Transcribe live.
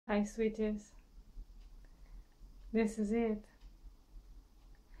Hi, sweeties. This is it.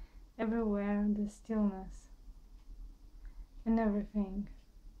 Everywhere the stillness. In everything.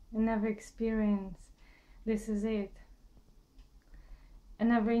 In every experience. This is it.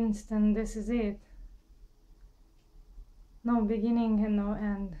 In every instant, this is it. No beginning and no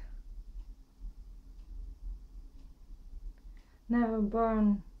end. Never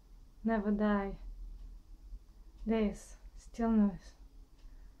born, never die. This stillness.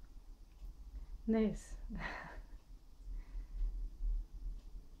 This.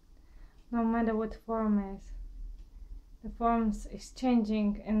 No matter what form is, the forms is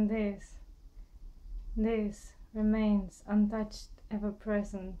changing, and this remains untouched, ever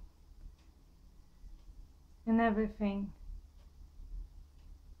present in everything.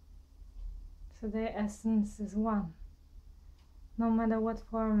 So their essence is one, no matter what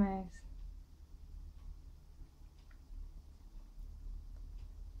form is.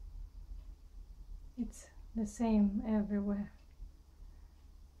 It's the same everywhere.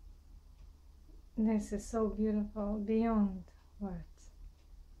 This is so beautiful, beyond words.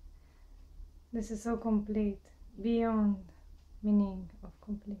 This is so complete, beyond meaning of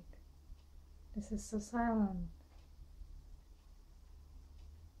complete. This is so silent.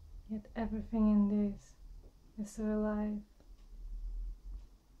 Yet everything in this is so alive.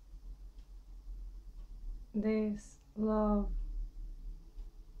 This love,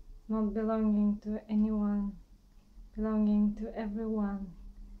 not belonging to anyone, belonging to everyone.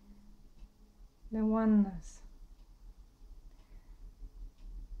 The oneness,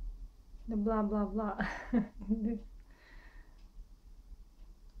 the blah blah blah,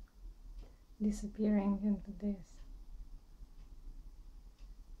 disappearing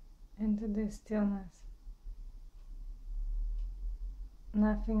into this stillness.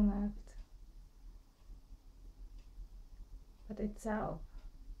 Nothing left but itself.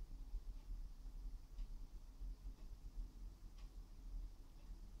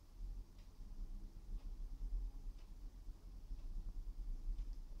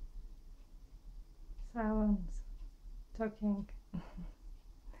 Silence, talking.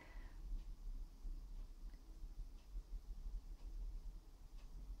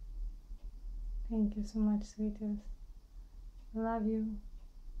 Thank you so much, sweetest. I love you.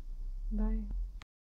 Bye.